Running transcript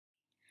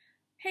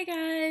Hey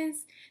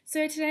guys!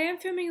 So today I'm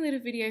filming a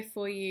little video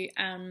for you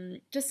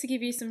just to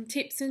give you some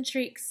tips and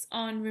tricks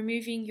on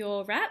removing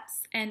your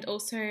wraps, and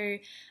also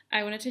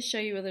I wanted to show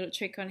you a little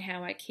trick on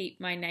how I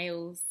keep my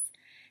nails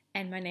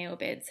and my nail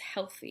beds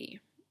healthy.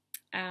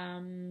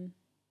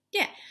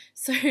 Yeah,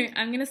 so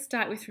I'm going to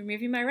start with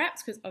removing my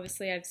wraps because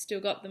obviously I've still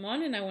got them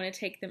on and I want to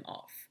take them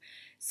off.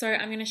 So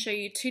I'm going to show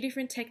you two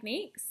different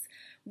techniques,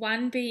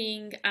 one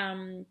being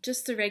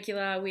just the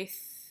regular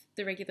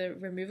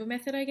removal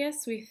method, I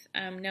guess, with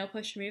nail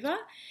polish remover,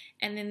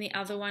 and then the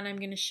other one I'm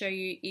going to show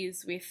you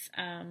is with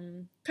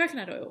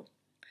coconut oil.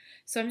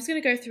 So I'm just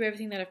going to go through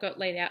everything that I've got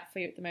laid out for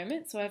you at the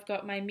moment. So I've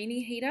got my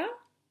mini heater,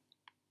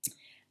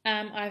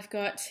 I've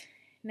got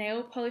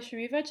nail polish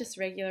remover, just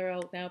regular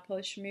old nail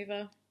polish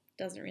remover,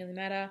 doesn't really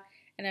matter,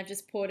 and I've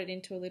just poured it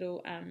into a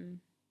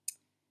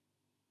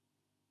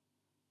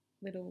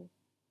little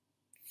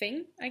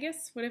thing, I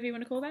guess, whatever you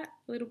want to call that,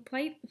 a little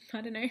plate,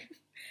 I don't know.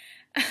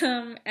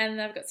 And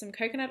I've got some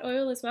coconut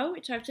oil as well,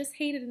 which I've just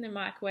heated in the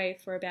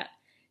microwave for about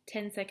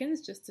 10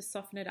 seconds just to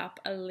soften it up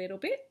a little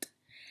bit.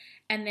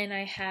 And then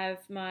I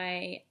have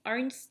my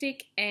orange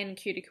stick and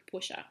cuticle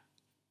pusher.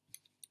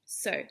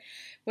 So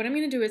what I'm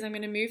going to do is I'm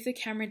going to move the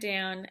camera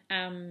down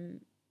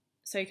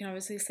so you can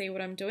obviously see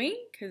what I'm doing,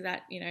 because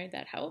that,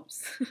 that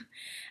helps.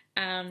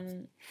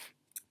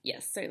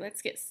 Yes, so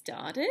let's get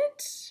started.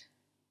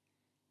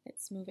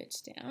 Let's move it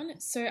down.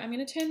 So I'm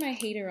going to turn my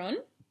heater on.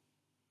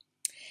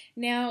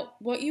 Now,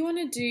 what you want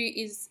to do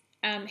is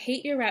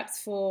heat your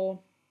wraps for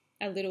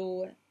a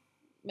little,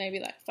 maybe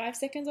like 5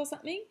 seconds or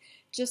something,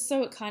 just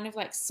so it kind of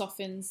like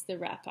softens the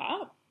wrap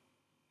up.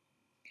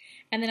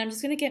 And then I'm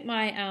just going to get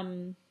my,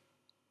 can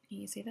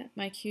you see that?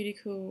 My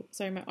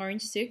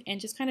orange stick, and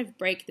just kind of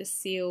break the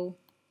seal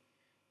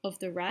of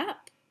the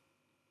wrap.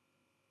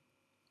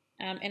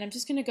 And I'm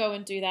just going to go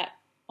and do that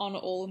on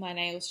all of my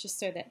nails just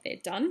so that they're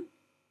done.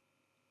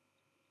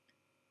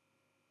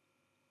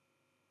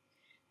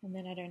 And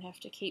then I don't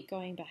have to keep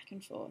going back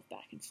and forth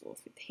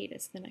with the heater,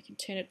 so then I can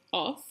turn it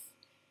off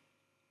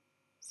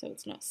so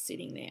it's not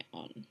sitting there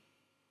on.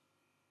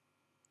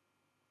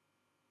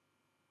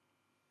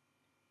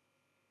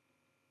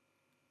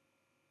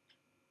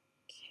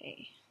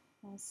 Okay,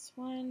 last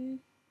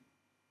one.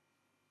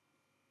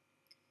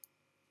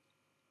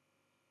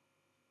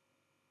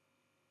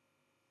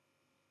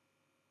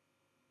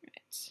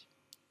 Right.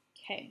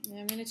 Okay,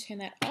 now I'm going to turn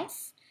that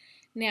off.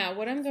 Now,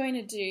 what I'm going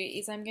to do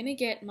is I'm going to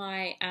get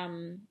my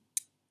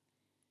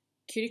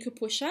cuticle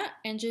pusher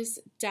and just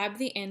dab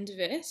the end of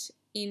it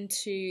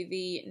into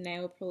the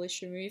nail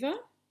polish remover.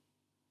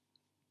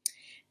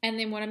 And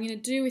then what I'm going to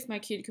do with my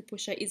cuticle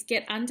pusher is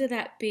get under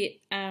that bit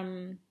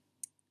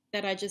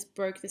that I just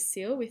broke the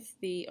seal with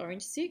the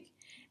orange stick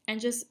and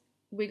just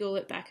wiggle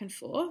it back and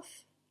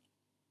forth,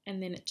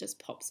 and then it just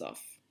pops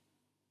off.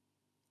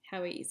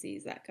 How easy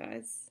is that,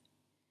 guys?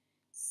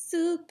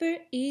 Super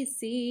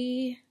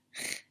easy.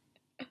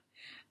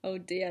 Oh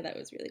dear, that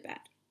was really bad.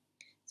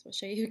 So I'll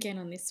show you again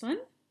on this one.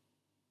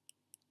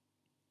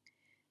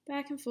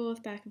 Back and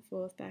forth, back and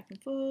forth, back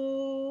and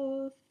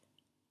forth.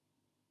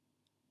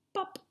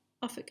 Pop,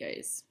 off it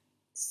goes.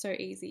 So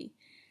easy.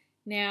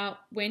 Now,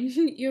 when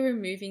you're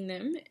removing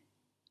them,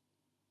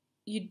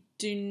 you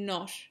do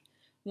not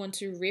want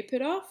to rip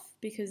it off,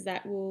 because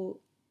that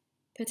will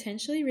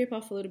potentially rip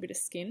off a little bit of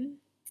skin,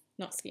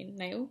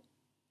 nail.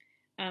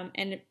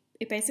 And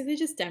it basically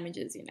just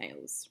damages your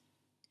nails.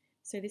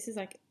 So this is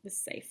like the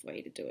safe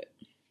way to do it.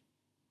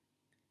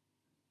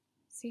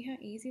 See how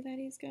easy that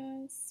is,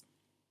 guys?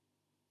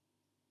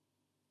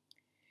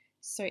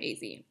 So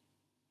easy.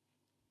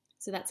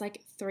 So that's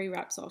like 3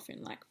 wraps off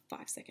in like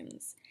 5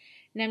 seconds.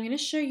 Now I'm going to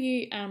show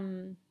you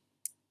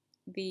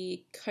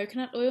the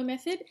coconut oil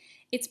method.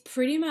 It's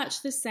pretty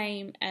much the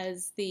same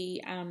as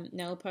the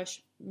nail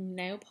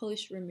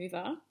polish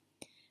remover,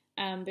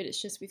 but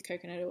it's just with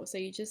coconut oil. So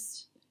you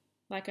just,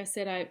 like I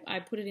said, I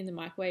put it in the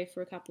microwave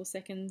for a couple of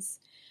seconds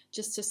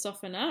just to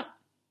soften up.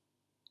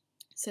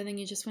 So then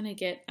you just want to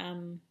get,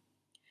 I'm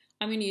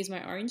going to use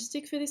my orange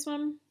stick for this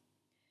one.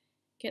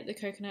 Get the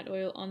coconut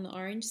oil on the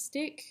orange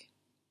stick.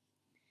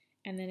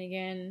 And then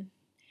again,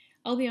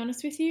 I'll be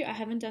honest with you, I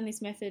haven't done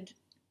this method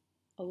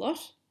a lot.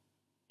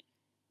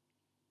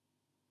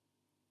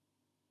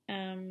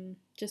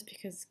 Just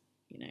because,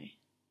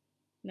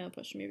 nail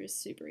polish remover is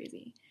super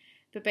easy.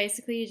 But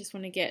basically you just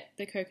want to get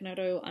the coconut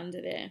oil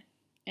under there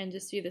and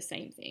just do the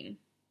same thing.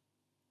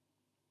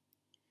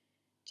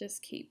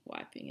 Just keep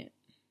wiping it,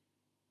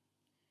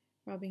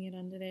 rubbing it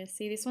under there.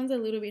 See, this one's a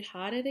little bit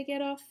harder to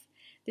get off.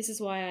 This is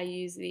why I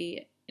use the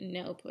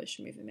nail polish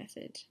remover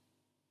method.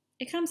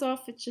 It comes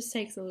off, it just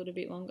takes a little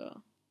bit longer.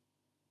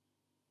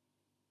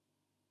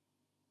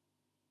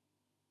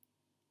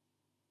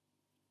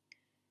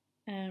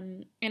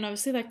 And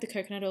obviously, like, the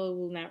coconut oil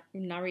will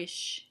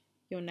nourish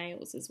your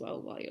nails as well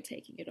while you're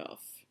taking it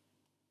off.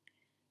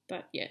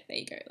 But yeah, there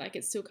you go. Like,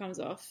 it still comes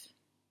off,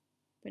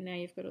 but now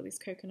you've got all this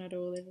coconut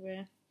oil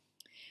everywhere.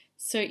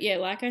 So yeah,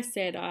 like I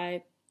said,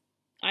 I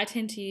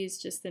tend to use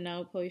just the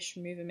nail polish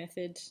remover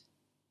method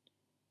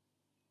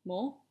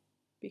more,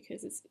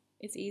 because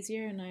it's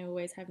easier, and I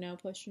always have nail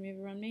polish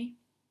remover on me.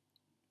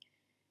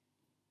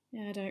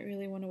 Yeah, I don't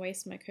really want to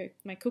waste my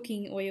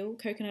cooking oil,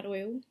 coconut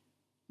oil,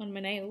 on my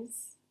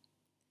nails,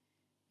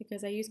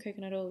 because I use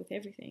coconut oil with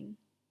everything.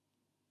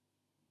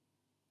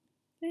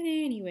 But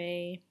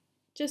anyway,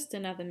 just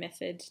another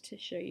method to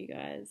show you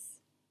guys.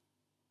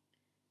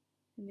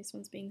 And this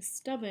one's being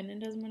stubborn and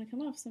doesn't want to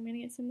come off, so I'm going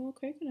to get some more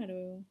coconut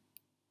oil.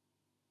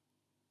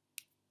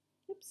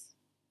 Oops.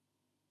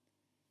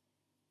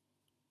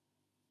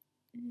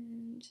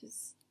 And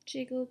just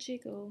jiggle,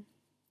 jiggle.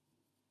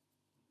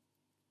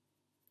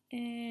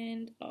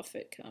 And off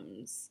it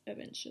comes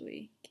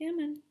eventually. Come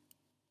on.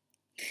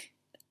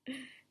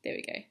 There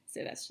we go.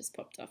 So that's just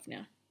popped off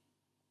now.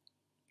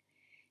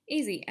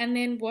 Easy. And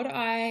then what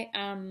I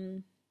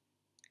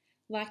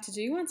like to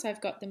do once I've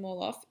got them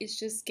all off is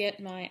just get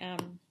my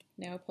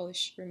nail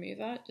polish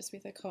remover just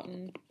with a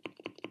cotton.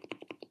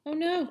 Oh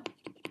no!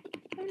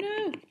 Oh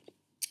no!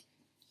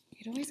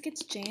 It always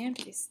gets jammed,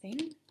 this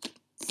thing.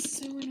 It's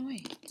so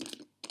annoying.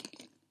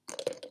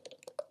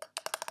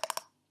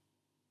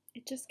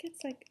 It just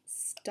gets like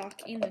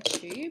stuck in the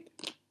tube.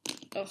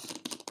 Ugh.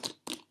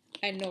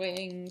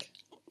 Annoying.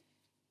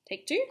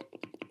 Take two?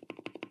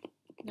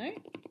 No?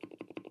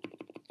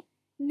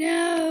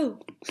 No!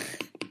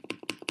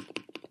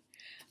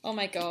 Oh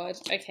my god,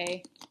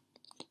 okay.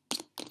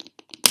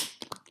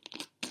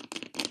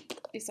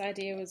 This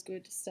idea was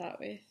good to start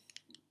with.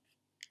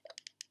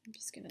 I'm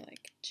just gonna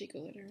like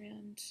jiggle it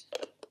around.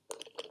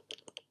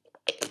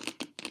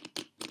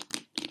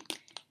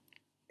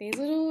 These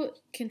little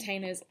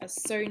containers are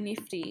so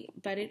nifty,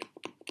 but it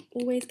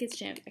always gets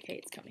jammed.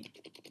 Okay, it's coming.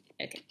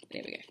 Okay,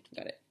 there we go,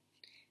 got it.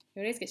 It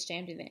always gets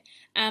jammed in there.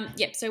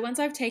 Yep, so once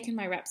I've taken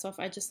my wraps off,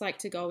 I just like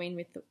to go in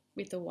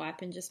with the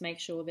wipe and just make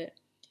sure that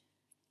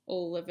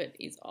all of it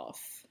is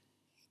off.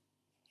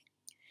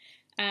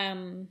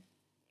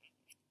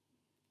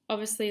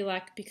 Obviously,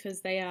 like,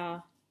 because they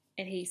are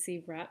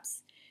adhesive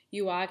wraps,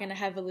 you are going to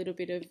have a little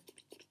bit of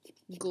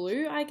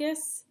glue, I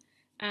guess,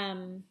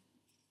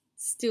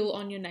 still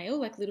on your nail,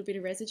 like a little bit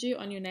of residue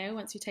on your nail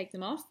once you take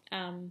them off.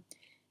 And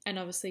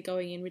obviously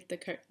going in with the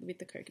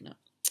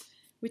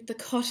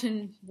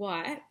cotton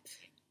wipe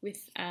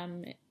with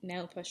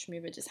nail polish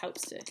remover just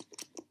helps to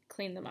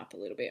clean them up a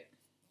little bit.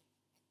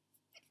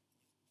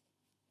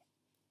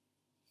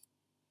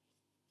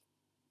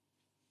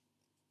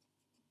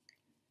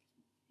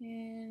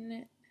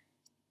 And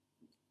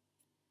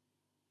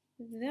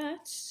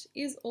that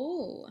is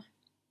all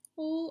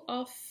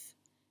off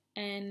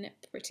and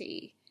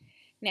pretty.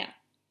 Now,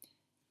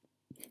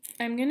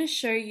 I'm going to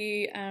show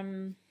you,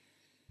 I'm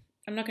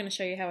not going to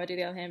show you how I do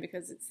the other hand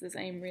because it's the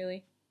same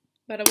really,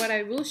 but what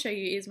I will show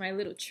you is my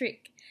little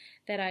trick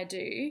that I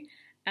do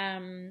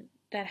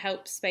that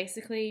helps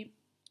basically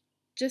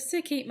just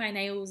to keep my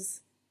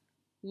nails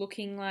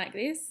looking like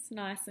this,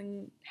 nice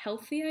and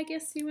healthy, I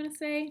guess you want to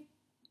say.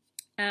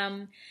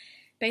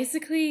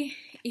 Basically,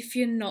 if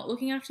you're not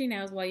looking after your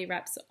nails while your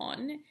wraps are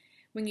on,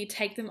 when you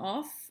take them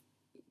off,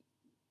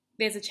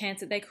 there's a chance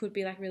that they could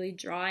be like really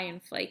dry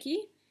and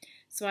flaky.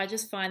 So I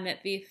just find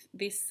that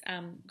this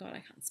God,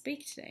 I can't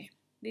speak today.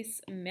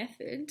 This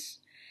method,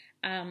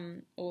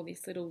 or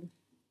this little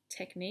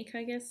technique,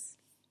 I guess.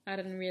 I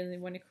don't really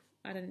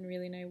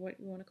know what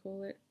you want to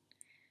call it.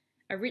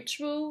 A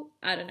ritual?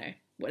 I don't know.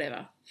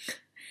 Whatever.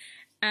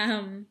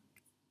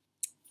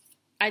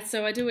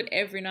 So I do it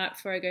every night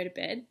before I go to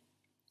bed,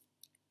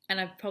 and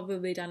I've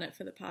probably done it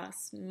for the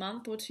past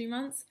month or 2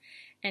 months,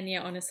 and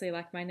yeah, honestly,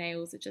 like my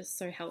nails are just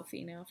so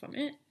healthy now from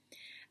it.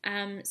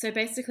 So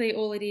basically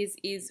all it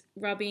is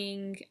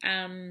rubbing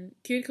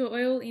cuticle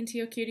oil into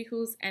your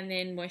cuticles and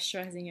then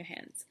moisturising your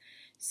hands.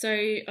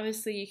 So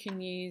obviously you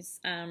can use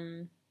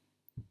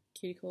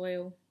cuticle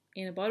oil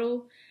in a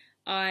bottle.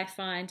 I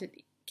find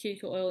that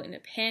cuticle oil in a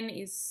pen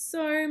is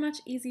so much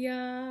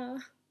easier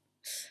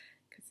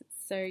because it's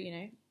so,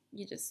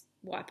 you just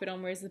wipe it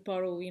on, whereas the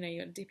bottle, you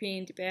got to dip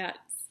in, dip out.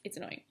 It's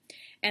annoying.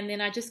 And then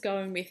I just go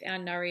in with our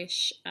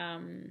Nourish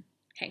hand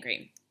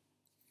cream,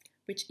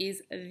 which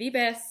is the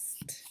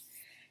best.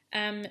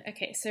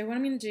 Okay, so what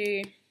I'm going to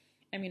do,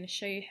 I'm going to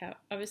show you how,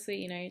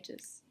 obviously,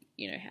 just,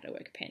 how to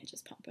work a pen,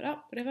 just pump it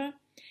up, whatever.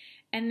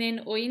 And then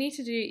all you need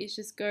to do is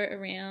just go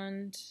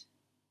around, is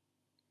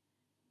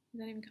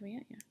that even coming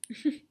out?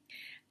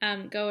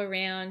 Yeah. Go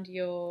around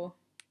your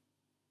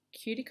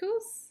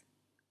cuticles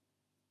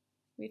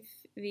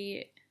with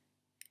the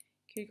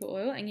cuticle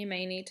oil, and you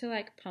may need to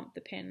like pump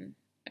the pen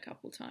a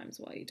couple times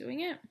while you're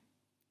doing it.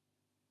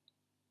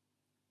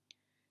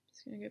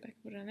 Just going to go back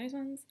and put it on those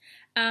ones.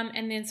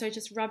 And then so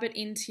just rub it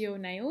into your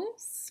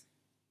nails,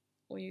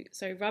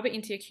 so rub it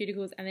into your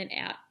cuticles and then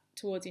out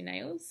towards your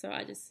nails. So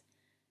I just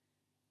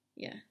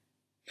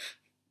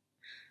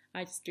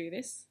do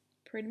this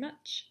pretty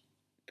much.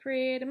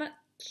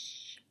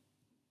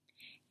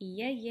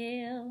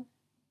 Yeah.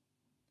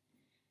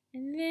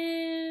 And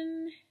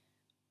then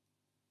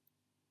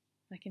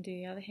I can do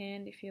the other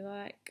hand if you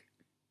like.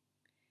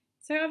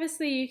 So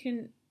obviously you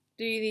can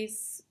do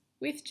this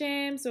with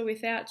jams or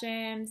without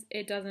jams.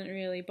 It doesn't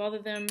really bother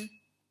them.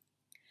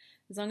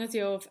 As long as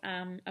you've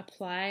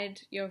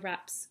applied your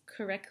wraps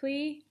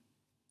correctly,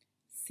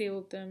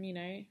 sealed them, you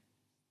know,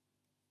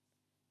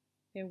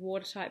 they're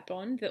watertight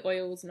bond, the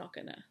oil's not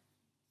gonna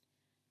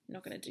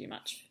do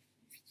much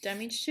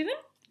damage to them.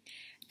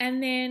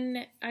 And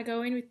then I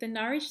go in with the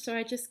Nourish, so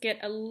I just get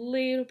a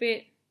little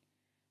bit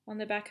on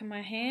the back of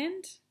my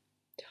hand,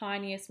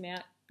 tiniest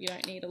amount, you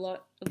don't need a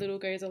lot, a little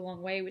goes a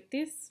long way with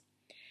this.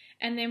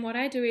 And then what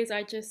I do is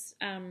I just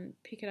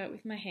pick it up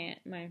with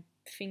my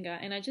finger,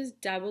 and I just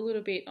dab a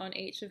little bit on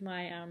each of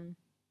my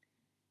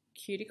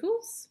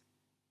cuticles.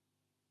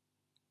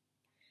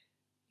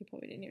 You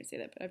probably didn't even see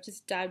that, but I've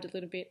just dabbed a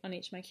little bit on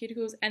each of my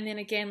cuticles, and then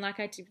again, like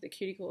I did with the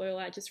cuticle oil,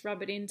 I just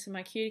rub it into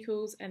my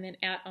cuticles and then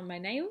out on my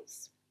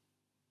nails,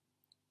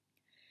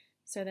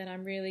 so that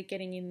I'm really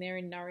getting in there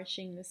and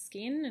nourishing the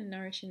skin and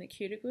nourishing the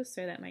cuticles,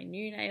 so that my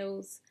new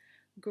nails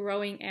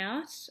growing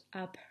out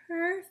are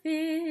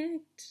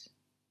perfect.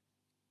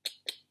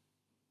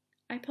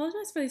 I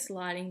apologize for this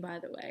lighting, by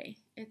the way.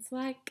 It's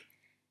like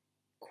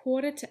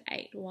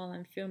 7:45 while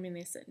I'm filming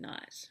this at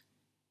night,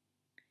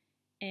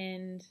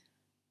 and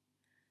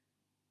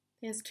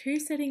there's 2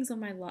 settings on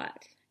my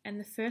light, and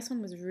the first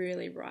one was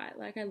really bright,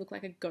 like I look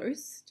like a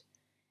ghost,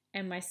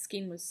 and my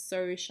skin was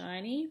so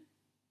shiny.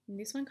 And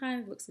this one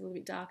kind of looks a little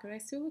bit darker, but I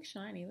still look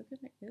shiny. Look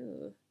at my,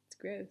 ew, it's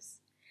gross.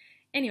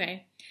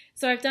 Anyway,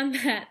 so I've done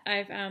that.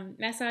 I've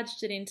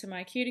massaged it into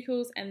my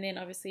cuticles, and then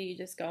obviously you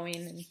just go in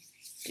and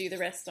do the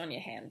rest on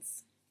your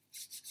hands.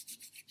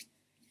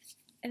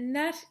 And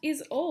that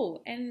is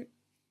all. And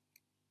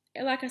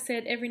like I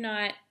said, every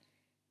night,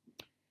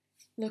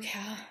 look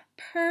how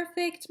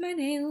perfect my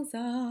nails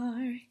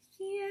are.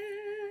 Yes.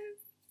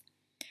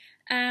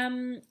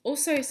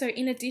 Also, so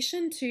in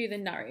addition to the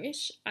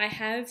Nourish, I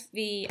have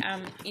the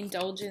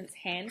Indulgence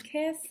hand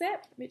care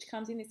set, which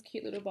comes in this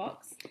cute little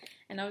box.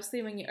 And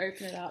obviously when you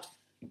open it up,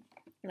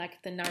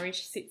 like the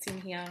Nourish sits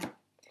in here.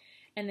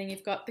 And then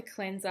you've got the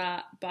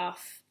cleanser,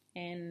 buff,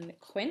 and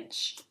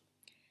quench.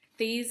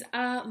 These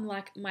are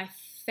like my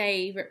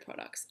favorite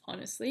products,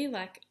 honestly.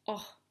 Like,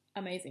 oh,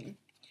 amazing.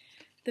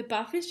 The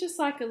buff is just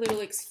like a little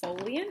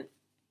exfoliant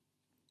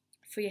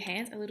for your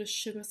hands, a little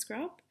sugar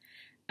scrub.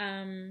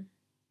 I'm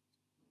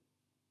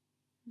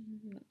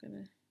not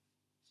gonna.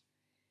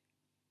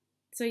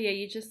 So yeah,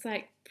 you just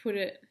like put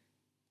it.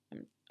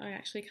 I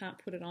actually can't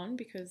put it on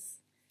because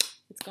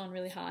it's gone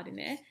really hard in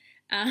there.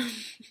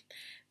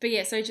 But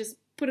yeah, so just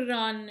put it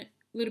on,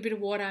 a little bit of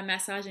water,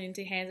 massage it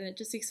into your hands, and it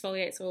just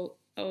exfoliates all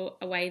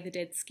away the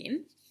dead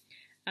skin.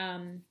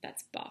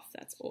 That's buff.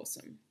 That's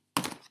awesome.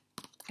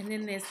 And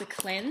then there's the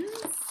cleanse,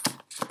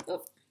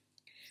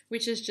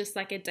 which is just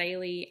like a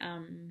daily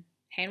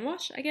hand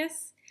wash, I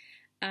guess.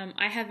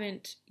 I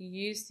haven't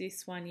used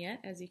this one yet,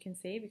 as you can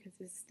see, because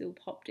it's still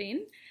popped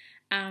in.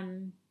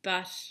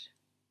 But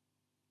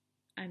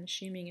I'm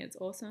assuming it's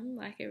awesome,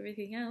 like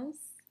everything else.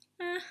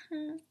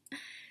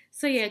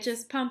 So yeah,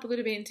 just pump a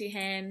little bit into your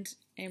hand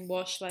and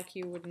wash like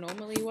you would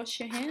normally wash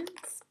your hands.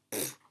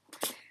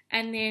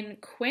 And then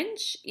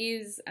quench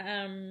is,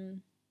 I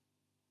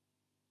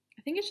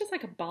think it's just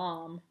like a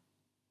balm.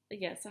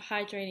 Yeah, it's a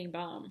hydrating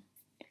balm.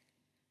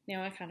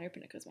 Now I can't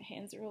open it because my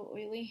hands are all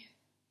oily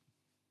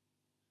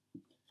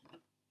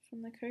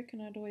from the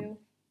coconut oil.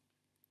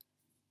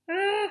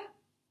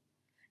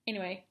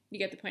 Anyway, you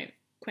get the point.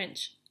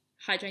 Quench,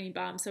 hydrating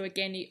balm. So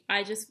again,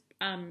 I just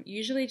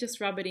usually just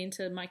rub it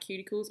into my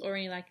cuticles or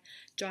any like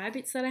dry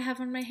bits that I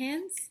have on my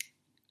hands.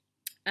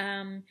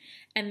 And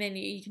then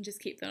you can just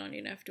keep that on.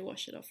 You don't have to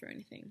wash it off or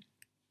anything.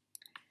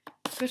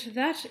 But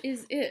that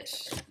is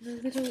it. The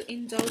little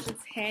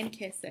Indulgence hand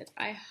care set.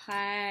 I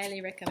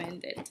highly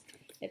recommend it.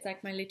 It's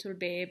like my little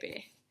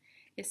baby.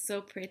 It's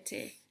so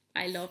pretty.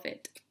 I love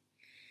it.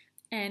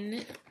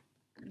 And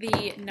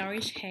the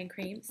Nourish hand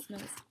cream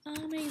smells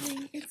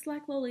amazing. It's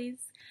like lollies.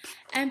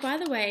 And by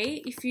the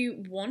way, if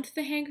you want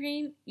the hand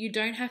cream, you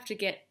don't have to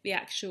get the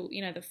actual,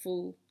 you know, the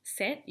full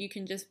set. You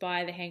can just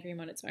buy the hand cream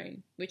on its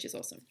own, which is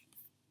awesome.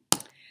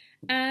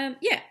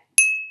 Yeah.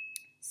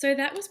 So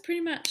that was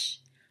pretty much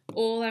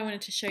all I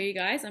wanted to show you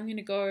guys. I'm going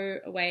to go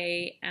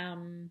away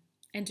and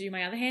do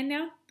my other hand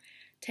now.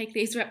 Take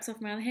these wraps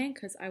off my other hand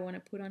because I want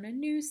to put on a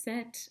new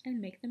set and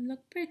make them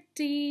look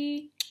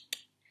pretty.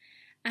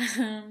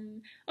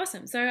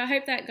 Awesome. So I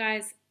hope that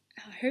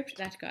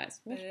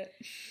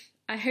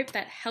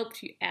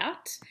helped you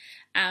out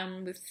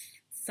with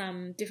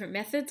some different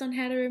methods on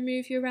how to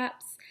remove your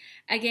wraps.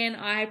 Again,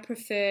 I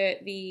prefer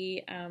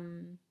the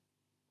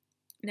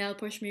nail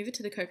polish remover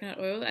to the coconut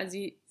oil. As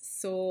you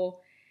saw,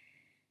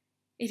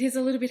 it is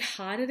a little bit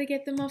harder to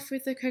get them off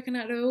with the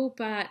coconut oil,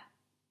 but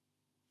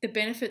the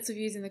benefits of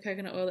using the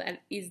coconut oil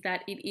is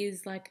that it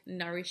is like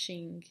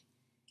nourishing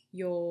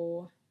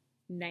your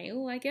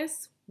nail, I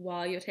guess,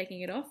 while you're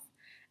taking it off.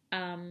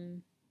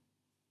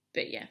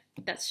 But yeah,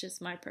 that's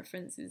just my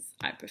preference.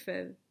 I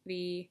prefer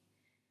the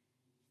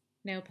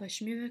nail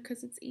polish remover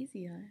because it's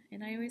easier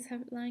and I always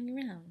have it lying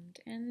around.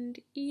 And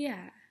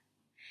yeah.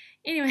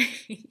 Anyway,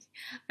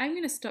 I'm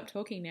going to stop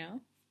talking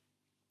now.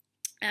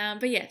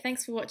 But yeah,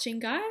 thanks for watching,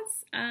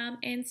 guys,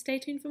 and stay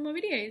tuned for more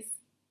videos.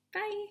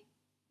 Bye!